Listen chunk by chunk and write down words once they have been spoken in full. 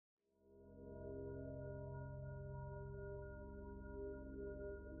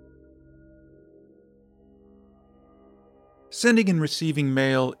Sending and receiving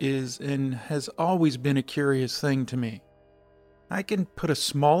mail is and has always been a curious thing to me. I can put a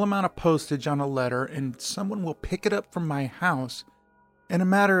small amount of postage on a letter and someone will pick it up from my house. In a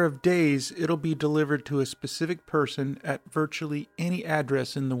matter of days, it'll be delivered to a specific person at virtually any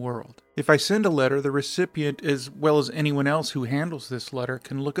address in the world. If I send a letter, the recipient, as well as anyone else who handles this letter,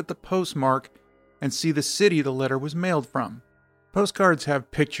 can look at the postmark and see the city the letter was mailed from. Postcards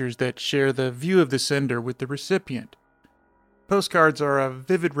have pictures that share the view of the sender with the recipient. Postcards are a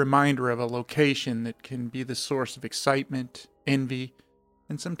vivid reminder of a location that can be the source of excitement, envy,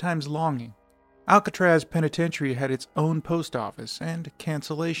 and sometimes longing. Alcatraz Penitentiary had its own post office and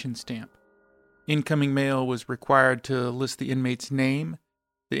cancellation stamp. Incoming mail was required to list the inmate's name,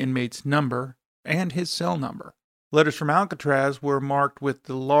 the inmate's number, and his cell number. Letters from Alcatraz were marked with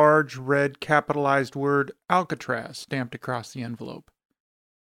the large red capitalized word Alcatraz stamped across the envelope.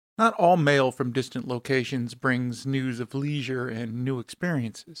 Not all mail from distant locations brings news of leisure and new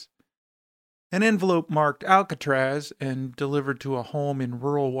experiences. An envelope marked Alcatraz and delivered to a home in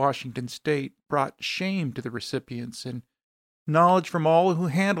rural Washington state brought shame to the recipients and knowledge from all who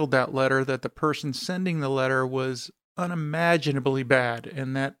handled that letter that the person sending the letter was unimaginably bad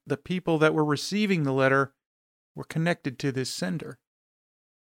and that the people that were receiving the letter were connected to this sender.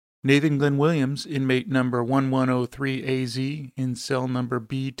 Nathan Glenn Williams, inmate number 1103AZ in cell number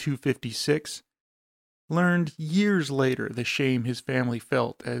B256, learned years later the shame his family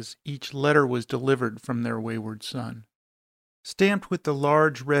felt as each letter was delivered from their wayward son. Stamped with the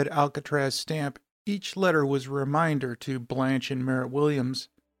large red Alcatraz stamp, each letter was a reminder to Blanche and Merritt Williams,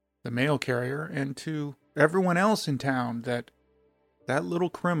 the mail carrier, and to everyone else in town that little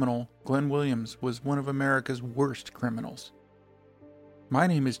criminal, Glenn Williams, was one of America's worst criminals. My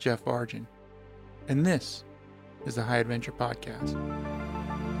name is Jeff Argin, and this is the High Adventure Podcast.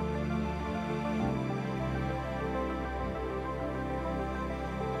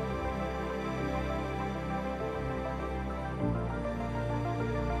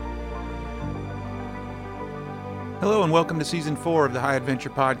 Hello and welcome to Season 4 of the High Adventure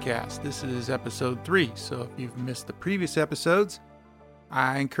Podcast. This is Episode 3, so if you've missed the previous episodes,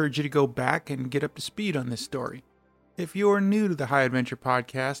 I encourage you to go back and get up to speed on this story. If you're new to the High Adventure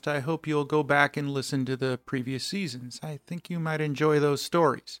Podcast, I hope you'll go back and listen to the previous seasons. I think you might enjoy those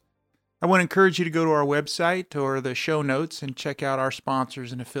stories. I want to encourage you to go to our website or the show notes and check out our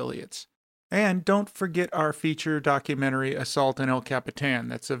sponsors and affiliates. And don't forget our feature documentary, Assault on El Capitan,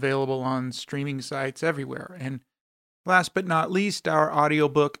 that's available on streaming sites everywhere. And last but not least, our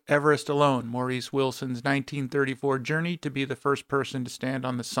audiobook, Everest Alone, Maurice Wilson's 1934 journey to be the first person to stand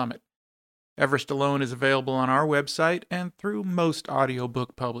on the summit. Everest Alone is available on our website and through most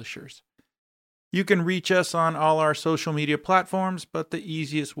audiobook publishers. You can reach us on all our social media platforms, but the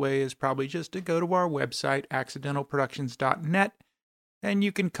easiest way is probably just to go to our website, accidentalproductions.net, and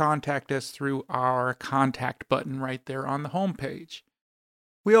you can contact us through our contact button right there on the homepage.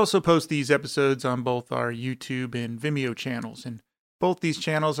 We also post these episodes on both our YouTube and Vimeo channels, and both these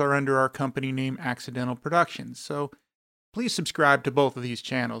channels are under our company name Accidental Productions, so please subscribe to both of these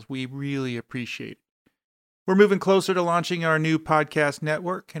channels. We really appreciate it. We're moving closer to launching our new podcast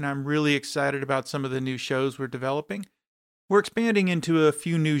network, and I'm really excited about some of the new shows we're developing. We're expanding into a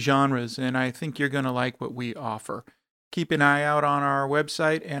few new genres, and I think you're going to like what we offer. Keep an eye out on our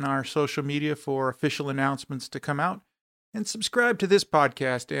website and our social media for official announcements to come out, and subscribe to this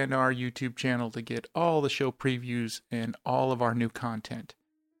podcast and our YouTube channel to get all the show previews and all of our new content.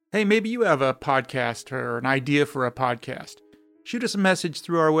 Hey, maybe you have a podcast or an idea for a podcast. Shoot us a message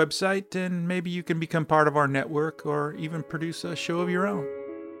through our website and maybe you can become part of our network or even produce a show of your own.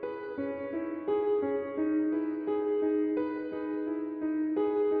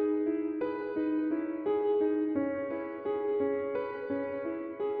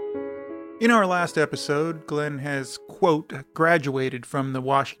 In our last episode, Glenn has, quote, graduated from the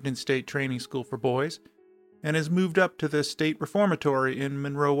Washington State Training School for Boys and has moved up to the State Reformatory in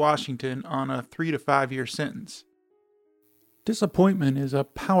Monroe, Washington on a 3 to 5 year sentence. Disappointment is a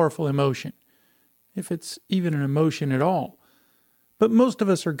powerful emotion, if it's even an emotion at all. But most of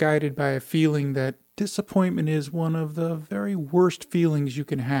us are guided by a feeling that disappointment is one of the very worst feelings you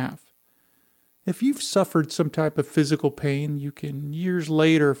can have. If you've suffered some type of physical pain, you can years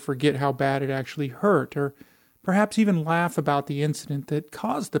later forget how bad it actually hurt, or perhaps even laugh about the incident that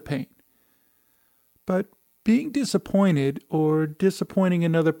caused the pain. But being disappointed or disappointing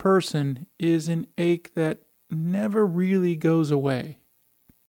another person is an ache that never really goes away.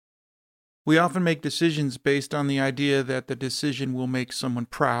 We often make decisions based on the idea that the decision will make someone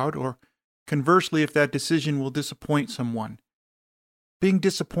proud, or conversely, if that decision will disappoint someone. Being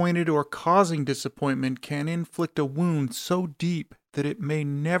disappointed or causing disappointment can inflict a wound so deep that it may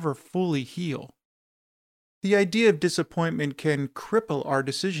never fully heal. The idea of disappointment can cripple our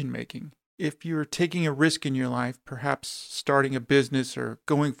decision-making. If you're taking a risk in your life, perhaps starting a business or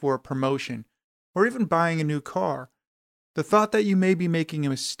going for a promotion, or even buying a new car, the thought that you may be making a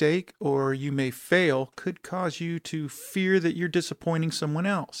mistake or you may fail could cause you to fear that you're disappointing someone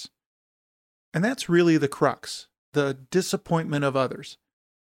else. And that's really the crux, the disappointment of others.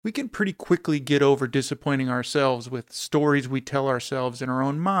 We can pretty quickly get over disappointing ourselves with stories we tell ourselves in our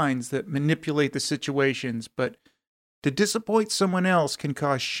own minds that manipulate the situations, but to disappoint someone else can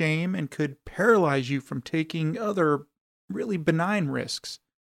cause shame and could paralyze you from taking other really benign risks.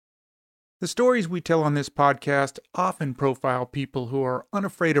 The stories we tell on this podcast often profile people who are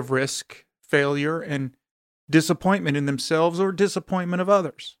unafraid of risk, failure, and disappointment in themselves or disappointment of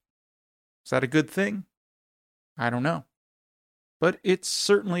others. Is that a good thing? I don't know. But it's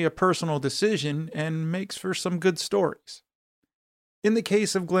certainly a personal decision and makes for some good stories. In the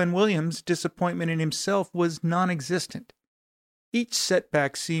case of Glenn Williams, disappointment in himself was non-existent. Each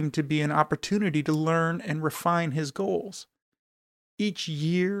setback seemed to be an opportunity to learn and refine his goals. Each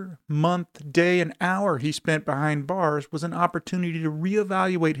year, month, day, and hour he spent behind bars was an opportunity to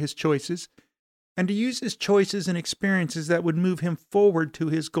reevaluate his choices and to use his choices and experiences that would move him forward to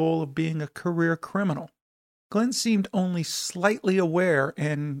his goal of being a career criminal. Glenn seemed only slightly aware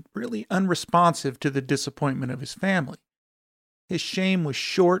and really unresponsive to the disappointment of his family. His shame was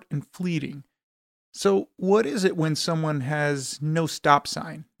short and fleeting. So what is it when someone has no stop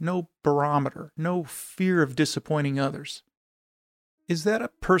sign, no barometer, no fear of disappointing others? Is that a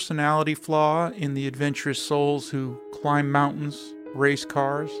personality flaw in the adventurous souls who climb mountains, race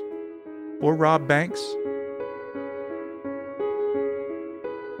cars, or rob banks?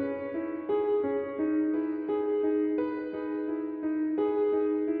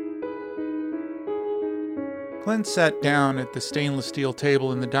 Glenn sat down at the stainless steel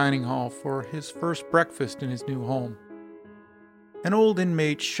table in the dining hall for his first breakfast in his new home. An old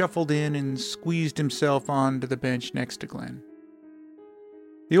inmate shuffled in and squeezed himself onto the bench next to Glenn.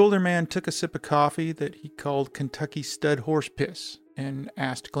 The older man took a sip of coffee that he called Kentucky Stud Horse Piss and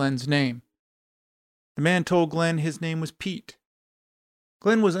asked Glenn's name. The man told Glenn his name was Pete.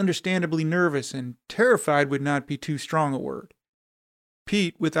 Glenn was understandably nervous and terrified would not be too strong a word.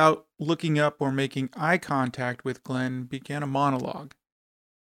 Pete, without looking up or making eye contact with Glenn, began a monologue.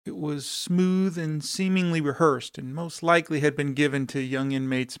 It was smooth and seemingly rehearsed, and most likely had been given to young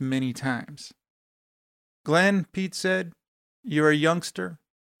inmates many times. "Glenn," Pete said, "you're a youngster,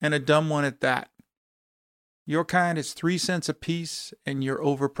 and a dumb one at that. Your kind is 3 cents apiece, and you're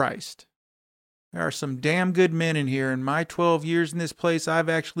overpriced. There are some damn good men in here. In my 12 years in this place, I've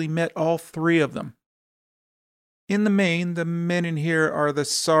actually met all 3 of them. In the main, the men in here are the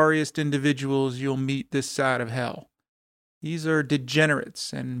sorriest individuals you'll meet this side of hell. These are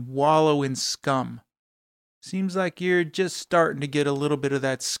degenerates and wallow in scum. Seems like you're just starting to get a little bit of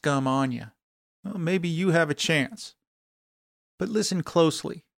that scum on you. Well, maybe you have a chance. But listen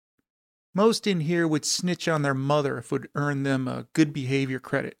closely. Most in here would snitch on their mother if it would earn them a good behavior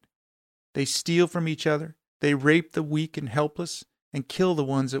credit. They steal from each other, they rape the weak and helpless, and kill the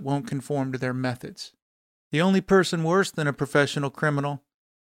ones that won't conform to their methods. The only person worse than a professional criminal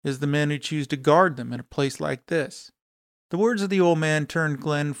is the men who choose to guard them in a place like this." The words of the old man turned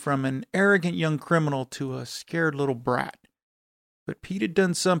Glenn from an arrogant young criminal to a scared little brat. But Pete had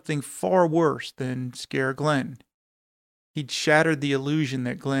done something far worse than scare Glenn. He'd shattered the illusion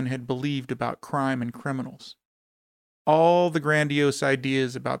that Glenn had believed about crime and criminals. All the grandiose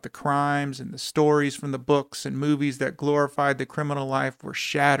ideas about the crimes and the stories from the books and movies that glorified the criminal life were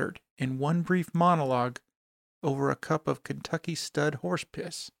shattered in one brief monologue over a cup of Kentucky Stud horse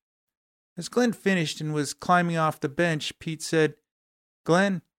piss. As Glenn finished and was climbing off the bench, Pete said,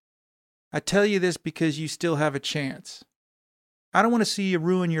 "Glenn, I tell you this because you still have a chance. I don't want to see you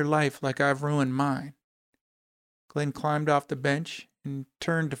ruin your life like I've ruined mine." Glenn climbed off the bench and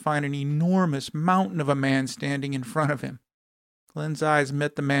turned to find an enormous mountain of a man standing in front of him. Glenn's eyes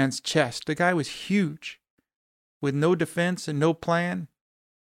met the man's chest. The guy was huge. With no defense and no plan,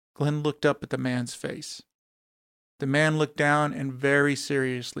 Glenn looked up at the man's face. The man looked down and very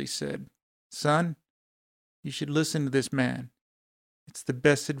seriously said, "Son, you should listen to this man. It's the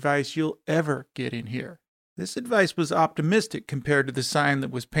best advice you'll ever get in here." This advice was optimistic compared to the sign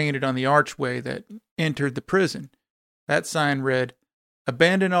that was painted on the archway that entered the prison. That sign read,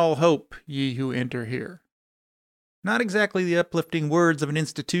 "Abandon all hope, ye who enter here." Not exactly the uplifting words of an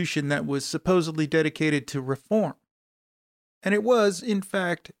institution that was supposedly dedicated to reform. And it was, in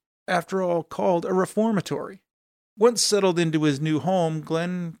fact, after all, called a reformatory. Once settled into his new home,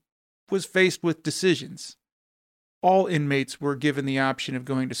 Glenn was faced with decisions. All inmates were given the option of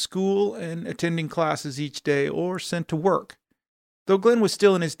going to school and attending classes each day or sent to work. Though Glenn was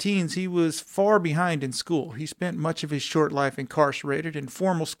still in his teens, he was far behind in school. He spent much of his short life incarcerated, and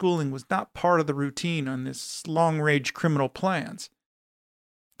formal schooling was not part of the routine on his long-range criminal plans.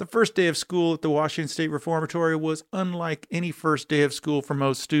 The first day of school at the Washington State Reformatory was unlike any first day of school for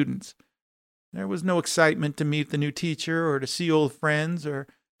most students. There was no excitement to meet the new teacher or to see old friends or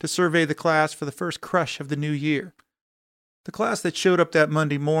to survey the class for the first crush of the new year. The class that showed up that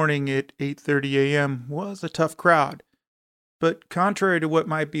Monday morning at 8:30 a.m. was a tough crowd. But contrary to what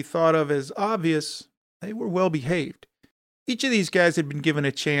might be thought of as obvious, they were well behaved. Each of these guys had been given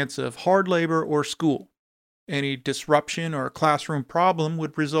a chance of hard labor or school. Any disruption or classroom problem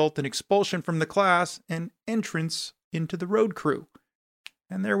would result in expulsion from the class and entrance into the road crew.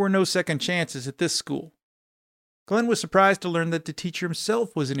 And there were no second chances at this school. Glenn was surprised to learn that the teacher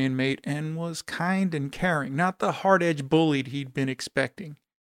himself was an inmate and was kind and caring, not the hard-edged bully he'd been expecting.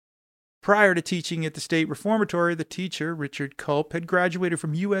 Prior to teaching at the state reformatory, the teacher, Richard Culp, had graduated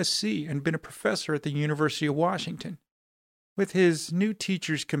from USC and been a professor at the University of Washington. With his new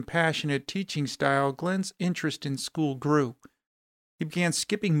teacher's compassionate teaching style, Glenn's interest in school grew. He began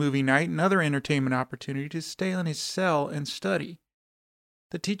skipping movie night and other entertainment opportunities to stay in his cell and study.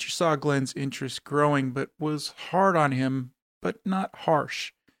 The teacher saw Glenn's interest growing, but was hard on him, but not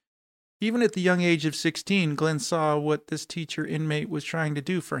harsh. Even at the young age of 16, Glenn saw what this teacher inmate was trying to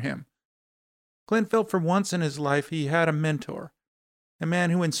do for him. Glenn felt for once in his life he had a mentor, a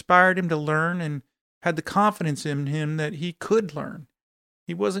man who inspired him to learn and had the confidence in him that he could learn.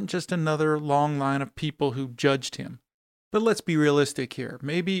 He wasn't just another long line of people who judged him. But let's be realistic here.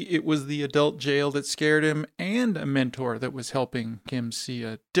 Maybe it was the adult jail that scared him and a mentor that was helping him see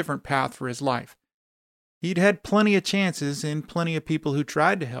a different path for his life. He'd had plenty of chances and plenty of people who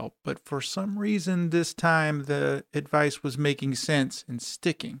tried to help, but for some reason this time the advice was making sense and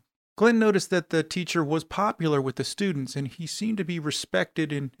sticking. Glenn noticed that the teacher was popular with the students, and he seemed to be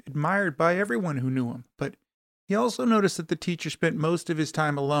respected and admired by everyone who knew him. But he also noticed that the teacher spent most of his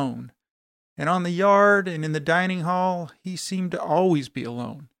time alone. And on the yard and in the dining hall, he seemed to always be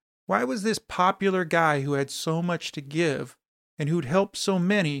alone. Why was this popular guy who had so much to give and who'd helped so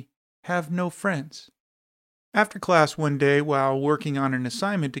many have no friends? After class one day, while working on an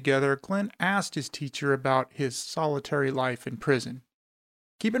assignment together, Glenn asked his teacher about his solitary life in prison.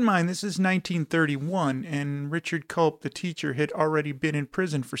 Keep in mind, this is 1931, and Richard Culp, the teacher, had already been in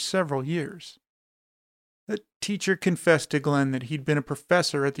prison for several years. The teacher confessed to Glenn that he'd been a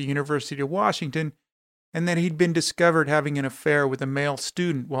professor at the University of Washington and that he'd been discovered having an affair with a male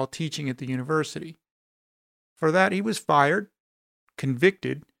student while teaching at the university. For that, he was fired,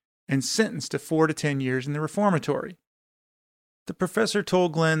 convicted, and sentenced to 4 to 10 years in the reformatory. The professor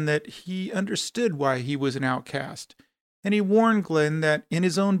told Glenn that he understood why he was an outcast, and he warned Glenn that in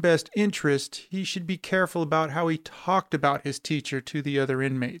his own best interest, he should be careful about how he talked about his teacher to the other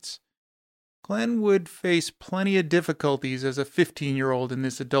inmates. Glenn would face plenty of difficulties as a 15-year-old in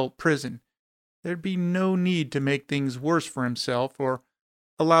this adult prison. There'd be no need to make things worse for himself or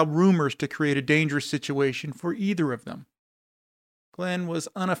allow rumors to create a dangerous situation for either of them. Glenn was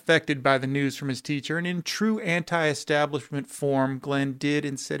unaffected by the news from his teacher, and in true anti-establishment form, Glenn did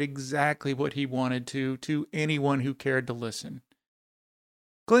and said exactly what he wanted to anyone who cared to listen.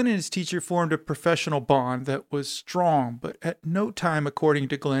 Glenn and his teacher formed a professional bond that was strong, but at no time, according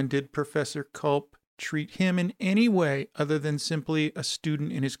to Glenn, did Professor Culp treat him in any way other than simply a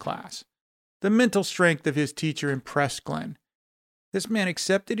student in his class. The mental strength of his teacher impressed Glenn. This man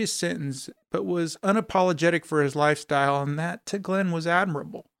accepted his sentence, but was unapologetic for his lifestyle, and that, to Glenn, was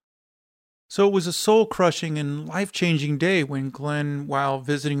admirable. So it was a soul-crushing and life-changing day when Glenn, while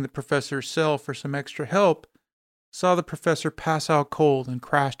visiting the professor's cell for some extra help, saw the professor pass out cold and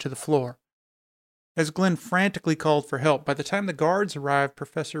crash to the floor. As Glenn frantically called for help, by the time the guards arrived,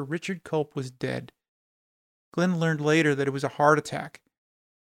 Professor Richard Culp was dead. Glenn learned later that it was a heart attack.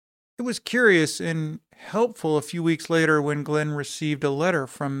 It was curious and helpful a few weeks later when Glenn received a letter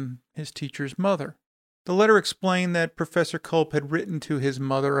from his teacher's mother. The letter explained that Professor Culp had written to his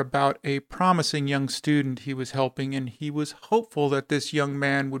mother about a promising young student he was helping, and he was hopeful that this young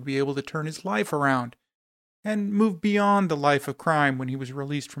man would be able to turn his life around and move beyond the life of crime when he was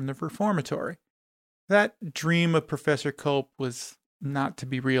released from the reformatory. That dream of Professor Culp was not to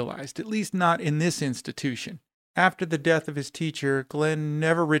be realized, at least not in this institution. After the death of his teacher, Glenn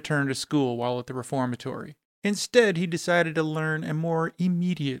never returned to school while at the reformatory. Instead, he decided to learn a more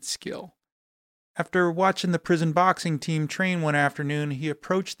immediate skill. After watching the prison boxing team train one afternoon, he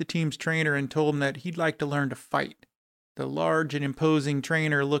approached the team's trainer and told him that he'd like to learn to fight. The large and imposing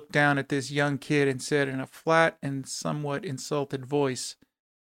trainer looked down at this young kid and said in a flat and somewhat insulted voice,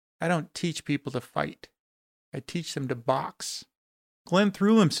 "I don't teach people to fight. I teach them to box." Glenn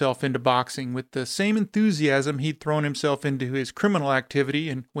threw himself into boxing with the same enthusiasm he'd thrown himself into his criminal activity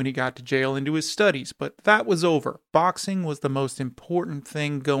and, when he got to jail, into his studies. But that was over. Boxing was the most important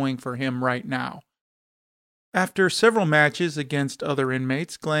thing going for him right now. After several matches against other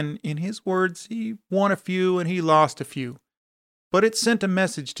inmates, Glenn, in his words, he won a few and he lost a few. But it sent a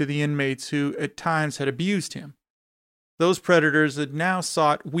message to the inmates who at times had abused him. Those predators had now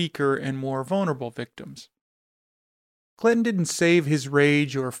sought weaker and more vulnerable victims. Glenn didn't save his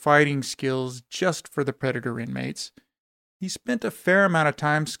rage or fighting skills just for the predator inmates. He spent a fair amount of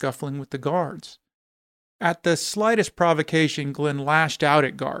time scuffling with the guards. At the slightest provocation, Glenn lashed out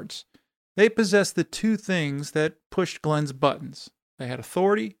at guards. They possessed the two things that pushed Glenn's buttons. They had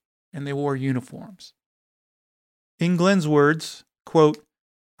authority, and they wore uniforms. In Glenn's words, quote,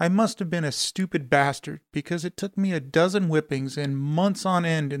 "I must have been a stupid bastard because it took me a dozen whippings and months on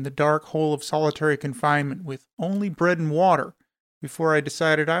end in the dark hole of solitary confinement with only bread and water before I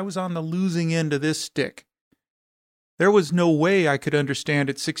decided I was on the losing end of this stick. There was no way I could understand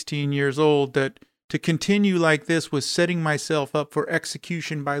at 16 years old that to continue like this was setting myself up for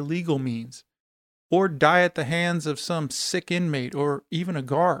execution by legal means, or die at the hands of some sick inmate or even a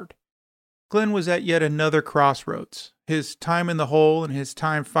guard." Glenn was at yet another crossroads. His time in the hole and his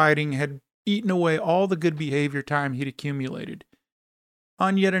time fighting had eaten away all the good behavior time he'd accumulated.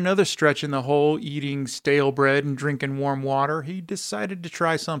 On yet another stretch in the hole, eating stale bread and drinking warm water, he decided to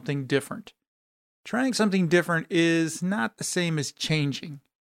try something different. Trying something different is not the same as changing.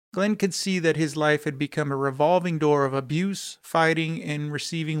 Glenn could see that his life had become a revolving door of abuse, fighting, and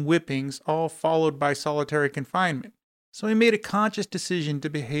receiving whippings, all followed by solitary confinement. So he made a conscious decision to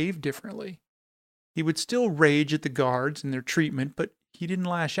behave differently. He would still rage at the guards and their treatment, but he didn't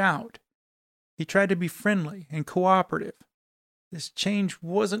lash out. He tried to be friendly and cooperative. This change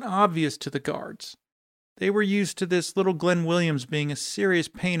wasn't obvious to the guards. They were used to this little Glenn Williams being a serious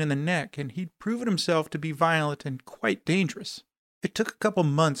pain in the neck, and he'd proven himself to be violent and quite dangerous. It took a couple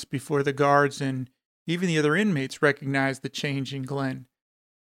months before the guards and even the other inmates recognized the change in Glenn.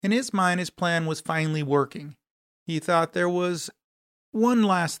 In his mind, his plan was finally working. He thought there was one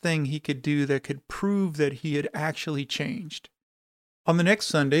last thing he could do that could prove that he had actually changed. On the next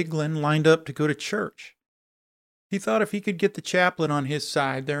Sunday, Glenn lined up to go to church. He thought if he could get the chaplain on his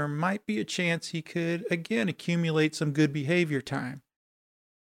side, there might be a chance he could again accumulate some good behavior time.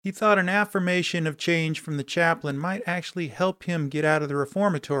 He thought an affirmation of change from the chaplain might actually help him get out of the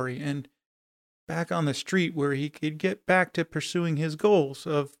reformatory and back on the street where he could get back to pursuing his goals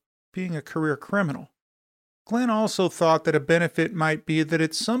of being a career criminal. Glenn also thought that a benefit might be that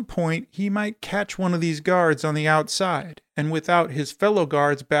at some point he might catch one of these guards on the outside, and without his fellow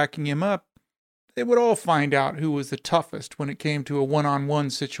guards backing him up, they would all find out who was the toughest when it came to a one-on-one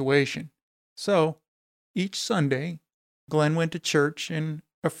situation. So, each Sunday, Glenn went to church and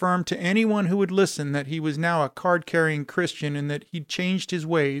affirmed to anyone who would listen that he was now a card-carrying Christian and that he'd changed his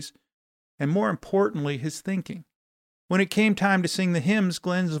ways, and more importantly, his thinking. When it came time to sing the hymns,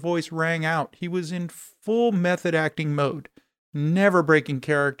 Glenn's voice rang out. He was in full method acting mode, never breaking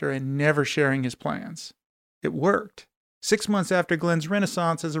character and never sharing his plans. It worked. 6 months after Glenn's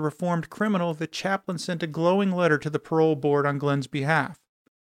renaissance as a reformed criminal, the chaplain sent a glowing letter to the parole board on Glenn's behalf.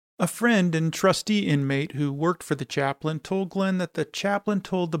 A friend and trustee inmate who worked for the chaplain told Glenn that the chaplain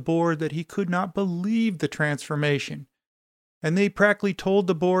told the board that he could not believe the transformation, and they practically told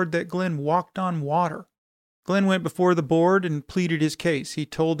the board that Glenn walked on water. Glenn went before the board and pleaded his case. He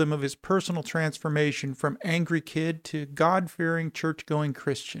told them of his personal transformation from angry kid to God-fearing, church-going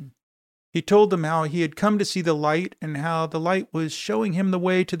Christian. He told them how he had come to see the light and how the light was showing him the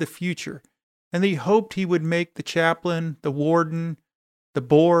way to the future, and that he hoped he would make the chaplain, the warden, the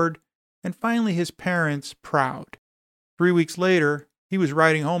board, and finally his parents proud. 3 weeks later, he was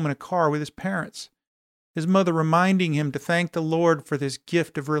riding home in a car with his parents, his mother reminding him to thank the Lord for this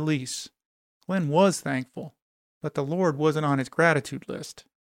gift of release. Glenn was thankful, but the Lord wasn't on his gratitude list.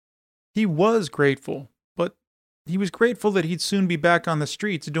 He was grateful, but he was grateful that he'd soon be back on the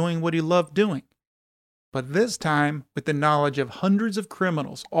streets doing what he loved doing. But this time, with the knowledge of hundreds of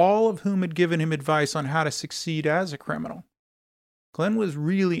criminals, all of whom had given him advice on how to succeed as a criminal. Glenn was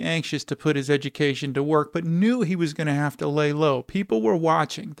really anxious to put his education to work, but knew he was going to have to lay low. People were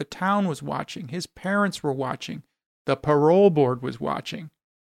watching. The town was watching. His parents were watching. The parole board was watching.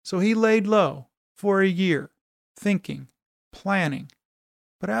 So he laid low for a year, thinking, planning.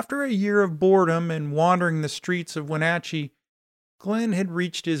 But after a year of boredom and wandering the streets of Wenatchee, Glenn had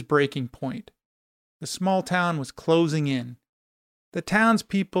reached his breaking point. The small town was closing in. The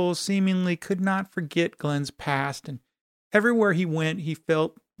townspeople seemingly could not forget Glenn's past, and everywhere he went he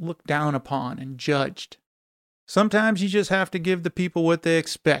felt looked down upon and judged. Sometimes you just have to give the people what they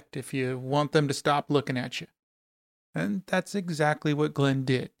expect if you want them to stop looking at you. And that's exactly what Glenn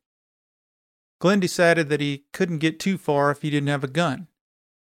did. Glenn decided that he couldn't get too far if he didn't have a gun.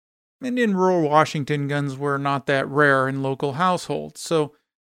 And in rural Washington, guns were not that rare in local households, so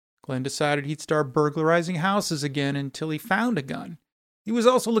Glenn decided he'd start burglarizing houses again until he found a gun. He was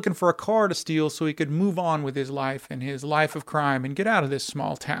also looking for a car to steal so he could move on with his life and his life of crime and get out of this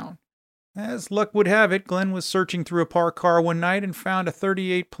small town. As luck would have it, Glenn was searching through a parked car one night and found a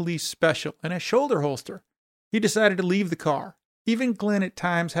 .38 police special and a shoulder holster. He decided to leave the car. Even Glenn at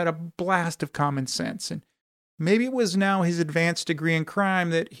times had a blast of common sense, and maybe it was now his advanced degree in crime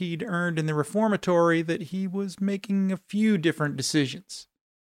that he'd earned in the reformatory that he was making a few different decisions.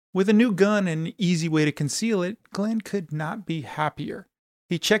 With a new gun and an easy way to conceal it, Glenn could not be happier.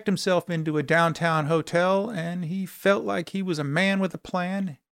 He checked himself into a downtown hotel, and he felt like he was a man with a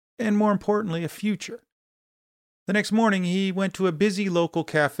plan, and more importantly, a future. The next morning, he went to a busy local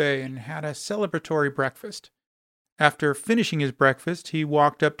cafe and had a celebratory breakfast. After finishing his breakfast, he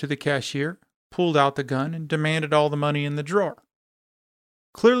walked up to the cashier, pulled out the gun, and demanded all the money in the drawer.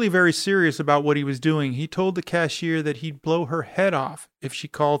 Clearly very serious about what he was doing, he told the cashier that he'd blow her head off if she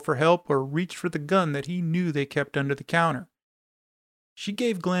called for help or reached for the gun that he knew they kept under the counter. She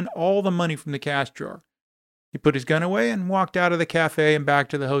gave Glenn all the money from the cash drawer. He put his gun away and walked out of the cafe and back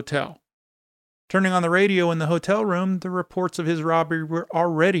to the hotel. Turning on the radio in the hotel room, the reports of his robbery were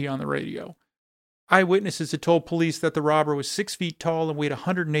already on the radio. Eyewitnesses had told police that the robber was 6 feet tall and weighed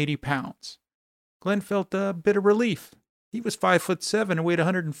 180 pounds. Glenn felt a bit of relief. He was 5'7" and weighed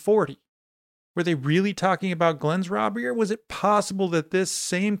 140. Were they really talking about Glenn's robbery, or was it possible that this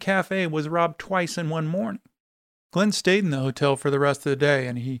same cafe was robbed twice in one morning? Glenn stayed in the hotel for the rest of the day,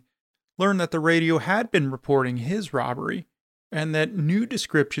 and he learned that the radio had been reporting his robbery, and that new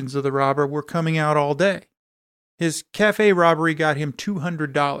descriptions of the robber were coming out all day. His cafe robbery got him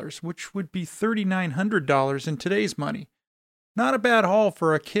 $200, which would be $3,900 in today's money. Not a bad haul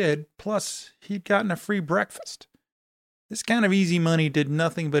for a kid, plus he'd gotten a free breakfast. This kind of easy money did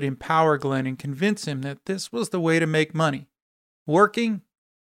nothing but empower Glenn and convince him that this was the way to make money. Working?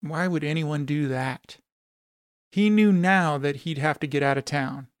 Why would anyone do that? He knew now that he'd have to get out of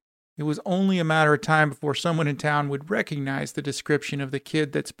town. It was only a matter of time before someone in town would recognize the description of the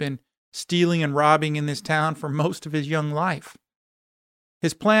kid that's been stealing and robbing in this town for most of his young life.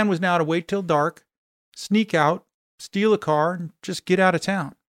 His plan was now to wait till dark, sneak out, steal a car, and just get out of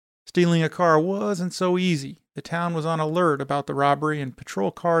town. Stealing a car wasn't so easy. The town was on alert about the robbery, and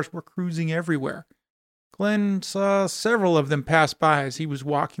patrol cars were cruising everywhere. Glenn saw several of them pass by as he was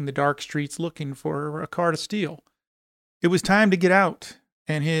walking the dark streets looking for a car to steal. It was time to get out,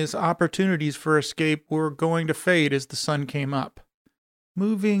 and his opportunities for escape were going to fade as the sun came up.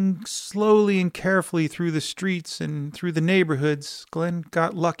 Moving slowly and carefully through the streets and through the neighborhoods, Glenn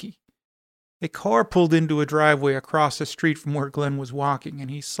got lucky. A car pulled into a driveway across the street from where Glenn was walking, and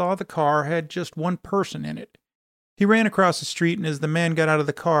he saw the car had just one person in it. He ran across the street, and as the man got out of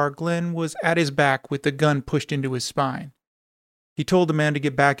the car, Glenn was at his back with the gun pushed into his spine. He told the man to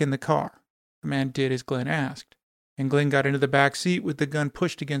get back in the car. The man did as Glenn asked, and Glenn got into the back seat with the gun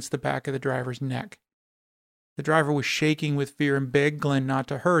pushed against the back of the driver's neck. The driver was shaking with fear and begged Glenn not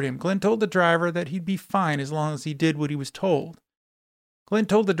to hurt him. Glenn told the driver that he'd be fine as long as he did what he was told. Glenn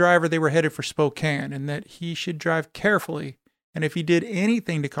told the driver they were headed for Spokane and that he should drive carefully, and if he did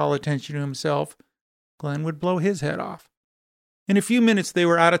anything to call attention to himself, Glenn would blow his head off. In a few minutes they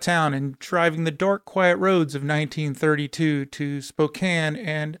were out of town and driving the dark, quiet roads of 1932 to Spokane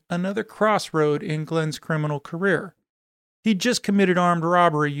and another crossroad in Glenn's criminal career. He'd just committed armed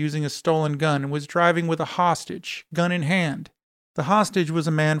robbery using a stolen gun and was driving with a hostage, gun in hand. The hostage was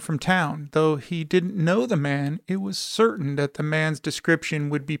a man from town. Though he didn't know the man, it was certain that the man's description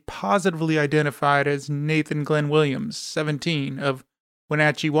would be positively identified as Nathan Glenn Williams, 17, of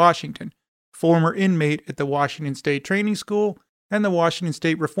Wenatchee, Washington, former inmate at the Washington State Training School and the Washington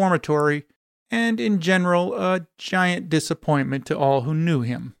State Reformatory, and in general a giant disappointment to all who knew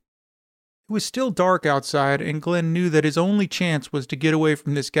him. It was still dark outside, and Glenn knew that his only chance was to get away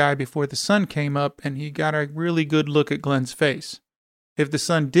from this guy before the sun came up and he got a really good look at Glenn's face. If the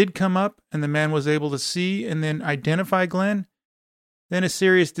sun did come up and the man was able to see and then identify Glenn, then a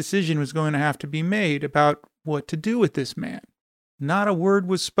serious decision was going to have to be made about what to do with this man. Not a word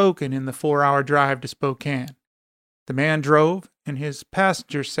was spoken in the 4-hour drive to Spokane. The man drove, and his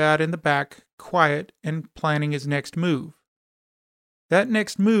passenger sat in the back, quiet and planning his next move. That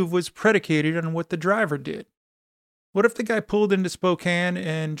next move was predicated on what the driver did. What if the guy pulled into Spokane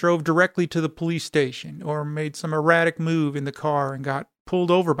and drove directly to the police station, or made some erratic move in the car and got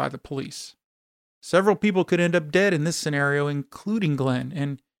pulled over by the police? Several people could end up dead in this scenario, including Glenn,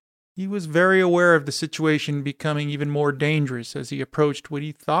 and he was very aware of the situation becoming even more dangerous as he approached what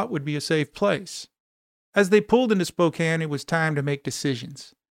he thought would be a safe place. As they pulled into Spokane, it was time to make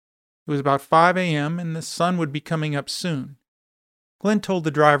decisions. It was about 5 a.m., and the sun would be coming up soon. Glenn told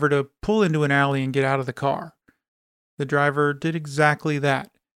the driver to pull into an alley and get out of the car. The driver did exactly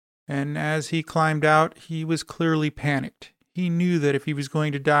that, and as he climbed out, he was clearly panicked. He knew that if he was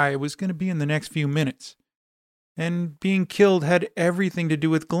going to die, it was going to be in the next few minutes. And being killed had everything to do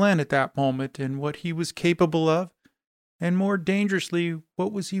with Glenn at that moment and what he was capable of, and more dangerously,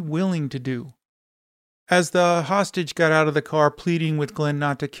 what was he willing to do. As the hostage got out of the car pleading with Glenn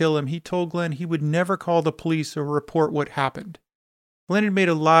not to kill him, he told Glenn he would never call the police or report what happened. Glenn had made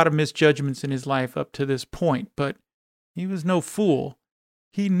a lot of misjudgments in his life up to this point, but he was no fool.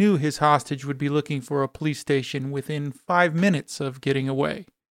 He knew his hostage would be looking for a police station within 5 minutes of getting away.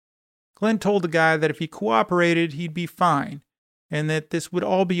 Glenn told the guy that if he cooperated, he'd be fine, and that this would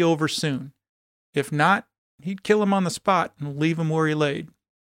all be over soon. If not, he'd kill him on the spot and leave him where he laid.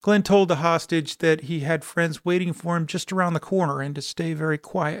 Glenn told the hostage that he had friends waiting for him just around the corner and to stay very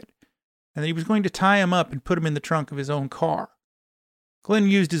quiet, and that he was going to tie him up and put him in the trunk of his own car. Glenn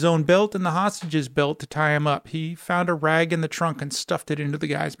used his own belt and the hostage's belt to tie him up. He found a rag in the trunk and stuffed it into the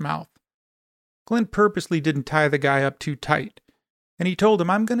guy's mouth. Glenn purposely didn't tie the guy up too tight, and he told him,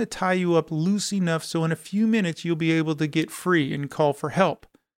 "I'm going to tie you up loose enough so in a few minutes you'll be able to get free and call for help."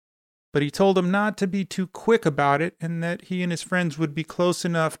 But he told him not to be too quick about it and that he and his friends would be close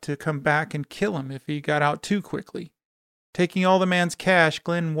enough to come back and kill him if he got out too quickly. Taking all the man's cash,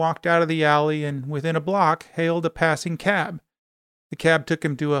 Glenn walked out of the alley and within a block hailed a passing cab. The cab took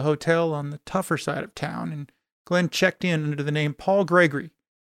him to a hotel on the tougher side of town, and Glenn checked in under the name Paul Gregory,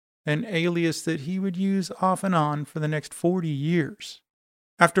 an alias that he would use off and on for the next 40 years.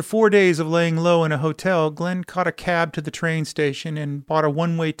 After 4 days of laying low in a hotel, Glenn caught a cab to the train station and bought a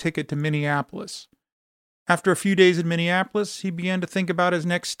one-way ticket to Minneapolis. After a few days in Minneapolis, he began to think about his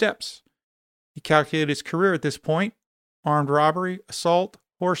next steps. He calculated his career at this point: armed robbery, assault,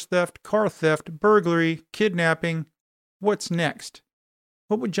 horse theft, car theft, burglary, kidnapping. What's next?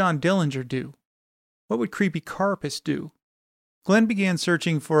 What would John Dillinger do? What would Creepy Karpis do? Glenn began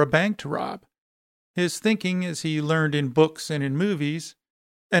searching for a bank to rob. His thinking, as he learned in books and in movies,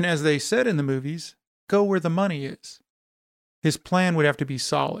 and as they said in the movies, go where the money is. His plan would have to be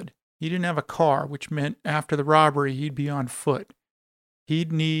solid. He didn't have a car, which meant after the robbery he'd be on foot.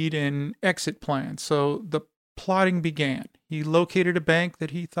 He'd need an exit plan, so the plotting began. He located a bank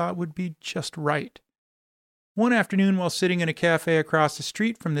that he thought would be just right. One afternoon, while sitting in a cafe across the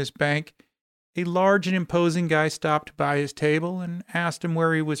street from this bank, a large and imposing guy stopped by his table and asked him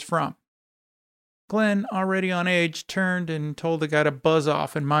where he was from. Glenn, already on edge, turned and told the guy to buzz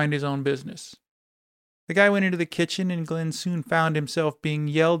off and mind his own business. The guy went into the kitchen, and Glenn soon found himself being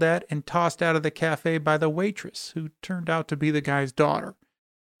yelled at and tossed out of the cafe by the waitress, who turned out to be the guy's daughter.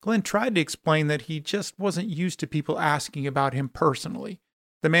 Glenn tried to explain that he just wasn't used to people asking about him personally.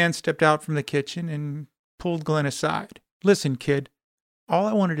 The man stepped out from the kitchen and pulled Glenn aside. "Listen, kid, all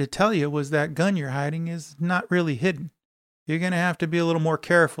I wanted to tell you was that gun you're hiding is not really hidden. You're going to have to be a little more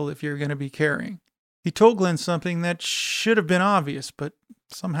careful if you're going to be carrying." He told Glenn something that should have been obvious, but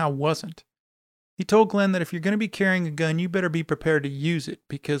somehow wasn't. He told Glenn that if you're going to be carrying a gun, you better be prepared to use it,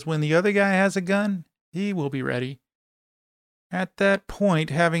 because when the other guy has a gun, he will be ready. At that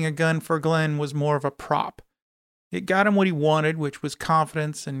point, having a gun for Glenn was more of a prop. It got him what he wanted, which was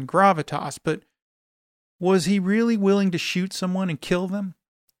confidence and gravitas, but was he really willing to shoot someone and kill them?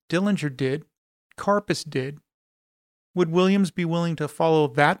 Dillinger did. Karpis did. Would Williams be willing to follow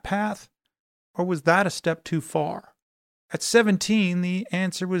that path? Or was that a step too far? At 17, the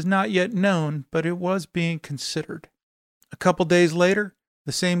answer was not yet known, but it was being considered. A couple days later,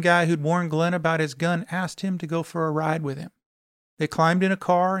 the same guy who'd warned Glenn about his gun asked him to go for a ride with him. They climbed in a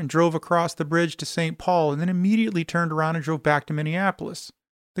car and drove across the bridge to St. Paul, and then immediately turned around and drove back to Minneapolis.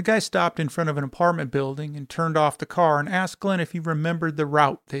 The guy stopped in front of an apartment building and turned off the car and asked Glenn if he remembered the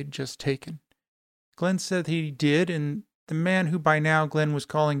route they'd just taken. Glenn said he did, and the man who by now Glenn was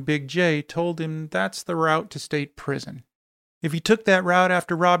calling Big J told him that's the route to state prison. If he took that route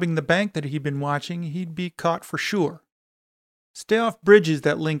after robbing the bank that he'd been watching, he'd be caught for sure. Stay off bridges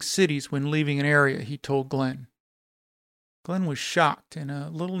that link cities when leaving an area, he told Glenn. Glenn was shocked and a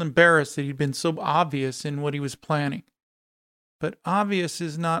little embarrassed that he'd been so obvious in what he was planning. but obvious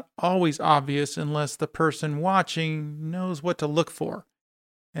is not always obvious unless the person watching knows what to look for.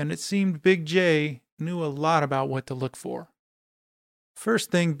 And it seemed Big J knew a lot about what to look for. First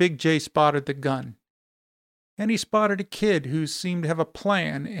thing, Big J spotted the gun. And he spotted a kid who seemed to have a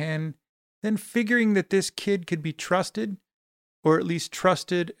plan, and then figuring that this kid could be trusted, or at least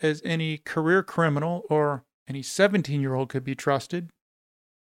trusted as any career criminal or any 17-year-old could be trusted,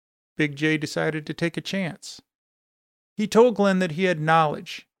 Big J decided to take a chance. He told Glenn that he had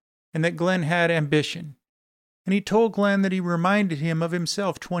knowledge, and that Glenn had ambition. And he told Glenn that he reminded him of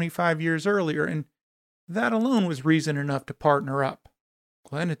himself 25 years earlier, and that alone was reason enough to partner up.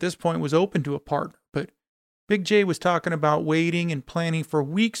 Glenn at this point was open to a partner, but Big J was talking about waiting and planning for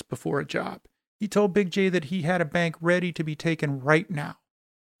weeks before a job. He told Big J that he had a bank ready to be taken right now.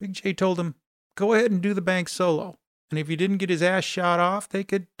 Big J told him, go ahead and do the bank solo, and if he didn't get his ass shot off, they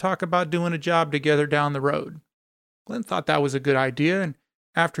could talk about doing a job together down the road. Glenn thought that was a good idea, and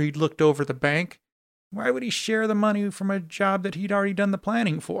after he'd looked over the bank, why would he share the money from a job that he'd already done the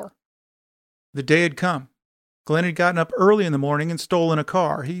planning for? The day had come. Glenn had gotten up early in the morning and stolen a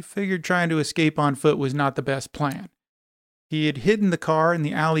car. He figured trying to escape on foot was not the best plan. He had hidden the car in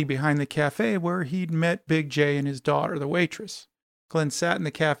the alley behind the cafe where he'd met Big J and his daughter, the waitress. Glenn sat in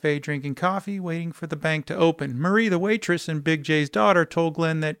the cafe drinking coffee, waiting for the bank to open. Marie, the waitress, and Big J's daughter told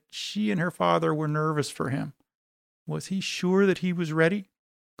Glenn that she and her father were nervous for him. Was he sure that he was ready?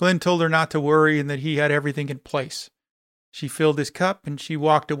 Glenn told her not to worry and that he had everything in place. She filled his cup and she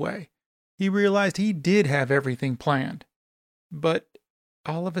walked away. He realized he did have everything planned. But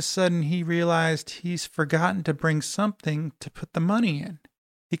all of a sudden he realized he's forgotten to bring something to put the money in.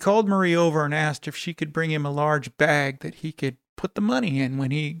 He called Marie over and asked if she could bring him a large bag that he could put the money in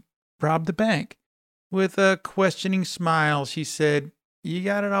when he robbed the bank. With a questioning smile, she said, "You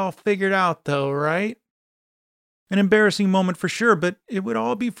got it all figured out though, right?" An embarrassing moment for sure, but it would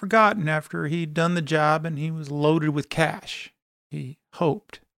all be forgotten after he'd done the job and he was loaded with cash. He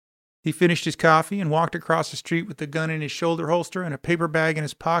hoped. He finished his coffee and walked across the street with the gun in his shoulder holster and a paper bag in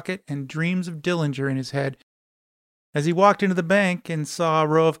his pocket and dreams of Dillinger in his head. As he walked into the bank and saw a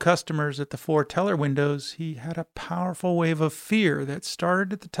row of customers at the 4 teller windows, he had a powerful wave of fear that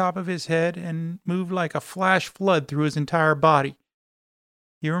started at the top of his head and moved like a flash flood through his entire body.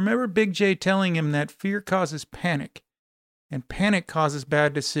 He remembered Big J telling him that fear causes panic, and panic causes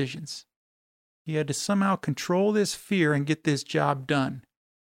bad decisions. He had to somehow control this fear and get this job done.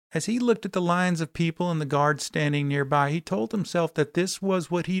 As he looked at the lines of people and the guards standing nearby, he told himself that this was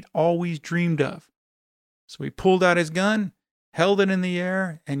what he'd always dreamed of. So he pulled out his gun, held it in the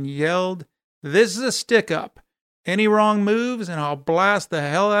air, and yelled, "This is a stick-up. Any wrong moves, and I'll blast the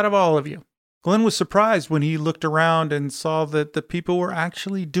hell out of all of you." Glenn was surprised when he looked around and saw that the people were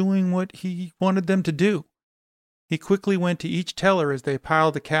actually doing what he wanted them to do. He quickly went to each teller as they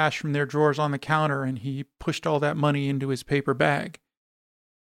piled the cash from their drawers on the counter, and he pushed all that money into his paper bag.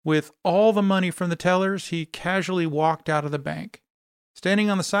 With all the money from the tellers, he casually walked out of the bank.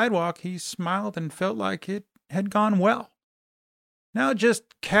 Standing on the sidewalk, he smiled and felt like it had gone well. Now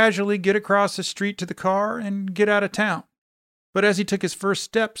just casually get across the street to the car and get out of town. But as he took his first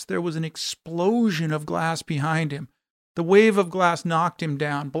steps, there was an explosion of glass behind him. The wave of glass knocked him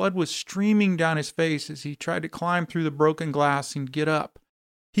down. Blood was streaming down his face as he tried to climb through the broken glass and get up.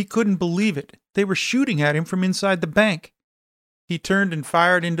 He couldn't believe it. They were shooting at him from inside the bank. He turned and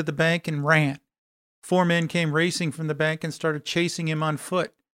fired into the bank and ran. 4 men came racing from the bank and started chasing him on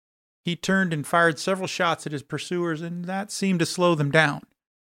foot. He turned and fired several shots at his pursuers, and that seemed to slow them down.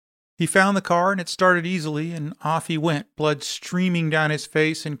 He found the car, and it started easily, and off he went, blood streaming down his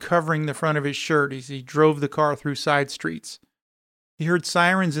face and covering the front of his shirt as he drove the car through side streets. He heard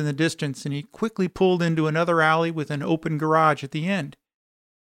sirens in the distance, and he quickly pulled into another alley with an open garage at the end.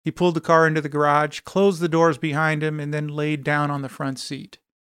 He pulled the car into the garage, closed the doors behind him, and then laid down on the front seat.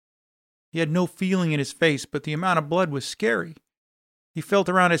 He had no feeling in his face, but the amount of blood was scary. He felt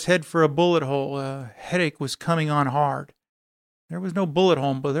around his head for a bullet hole. A headache was coming on hard. There was no bullet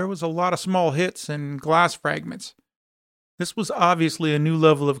hole, but there was a lot of small hits and glass fragments. This was obviously a new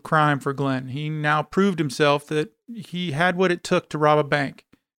level of crime for Glenn. He now proved himself that he had what it took to rob a bank.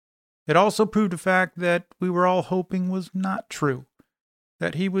 It also proved a fact that we were all hoping was not true.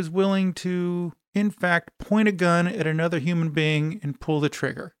 That he was willing to, in fact, point a gun at another human being and pull the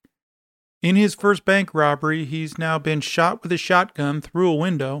trigger. In his first bank robbery, he's now been shot with a shotgun through a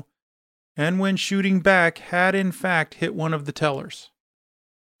window, and when shooting back, had in fact hit one of the tellers.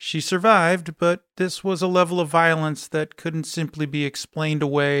 She survived, but this was a level of violence that couldn't simply be explained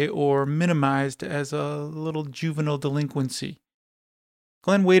away or minimized as a little juvenile delinquency.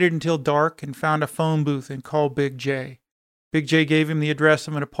 Glenn waited until dark and found a phone booth and called Big J. Big J gave him the address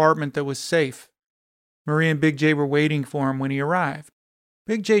of an apartment that was safe. Marie and Big J were waiting for him when he arrived.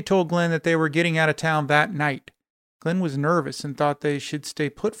 Big J told Glenn that they were getting out of town that night. Glenn was nervous and thought they should stay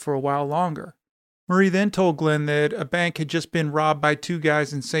put for a while longer. Marie then told Glenn that a bank had just been robbed by two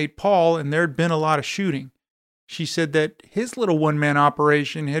guys in St. Paul and there'd been a lot of shooting. She said that his little one-man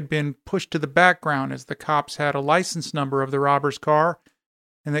operation had been pushed to the background as the cops had a license number of the robber's car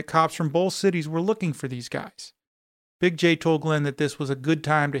and that cops from both cities were looking for these guys. Big J told Glenn that this was a good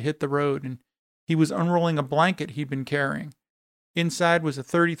time to hit the road and he was unrolling a blanket he'd been carrying. Inside was a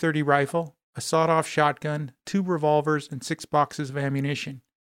 .30-30 rifle, a sawed-off shotgun, 2 revolvers, and 6 boxes of ammunition.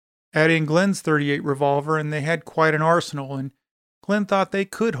 Add in Glenn's .38 revolver and they had quite an arsenal, and Glenn thought they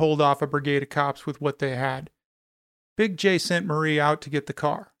could hold off a brigade of cops with what they had. Big J sent Marie out to get the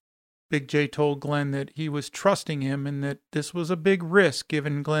car. Big J told Glenn that he was trusting him and that this was a big risk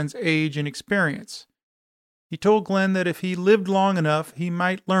given Glenn's age and experience. He told Glenn that if he lived long enough, he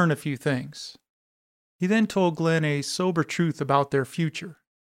might learn a few things. He then told Glenn a sober truth about their future.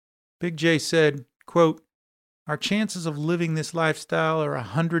 Big J said, quote, "Our chances of living this lifestyle are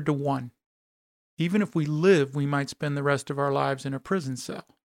 100 to 1. Even if we live, we might spend the rest of our lives in a prison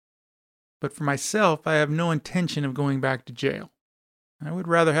cell. But for myself, I have no intention of going back to jail. I would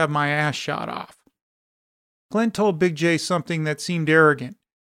rather have my ass shot off." Glenn told Big J something that seemed arrogant.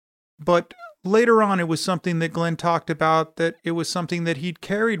 But later on, it was something that Glenn talked about, that it was something that he'd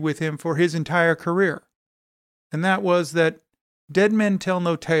carried with him for his entire career. And that was that dead men tell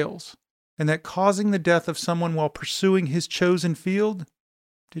no tales, and that causing the death of someone while pursuing his chosen field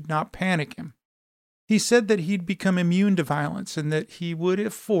did not panic him. He said that he'd become immune to violence and that he would,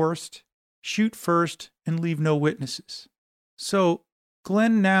 if forced, shoot first and leave no witnesses. So,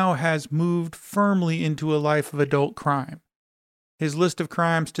 Glenn now has moved firmly into a life of adult crime. His list of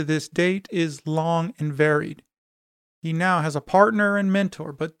crimes to this date is long and varied. He now has a partner and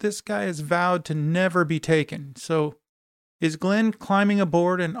mentor, but this guy has vowed to never be taken. So, is Glenn climbing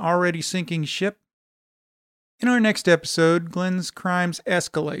aboard an already sinking ship? In our next episode, Glenn's crimes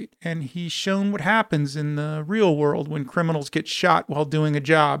escalate, and he's shown what happens in the real world when criminals get shot while doing a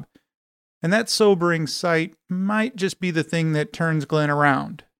job. And that sobering sight might just be the thing that turns Glenn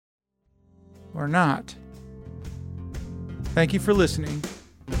around. Or not. Thank you for listening.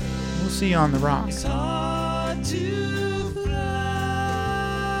 We'll see you on the rock. It's hard to fly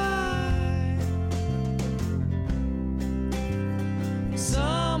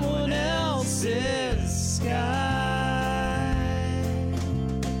someone else's sky,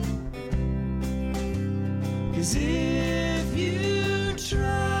 'cause if you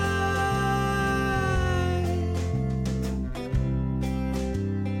try,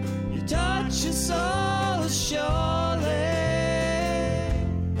 you touch your soul surely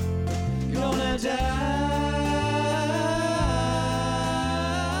gonna die.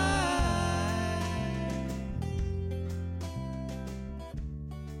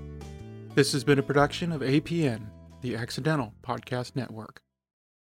 This has been a production of APN, the Accidental Podcast Network.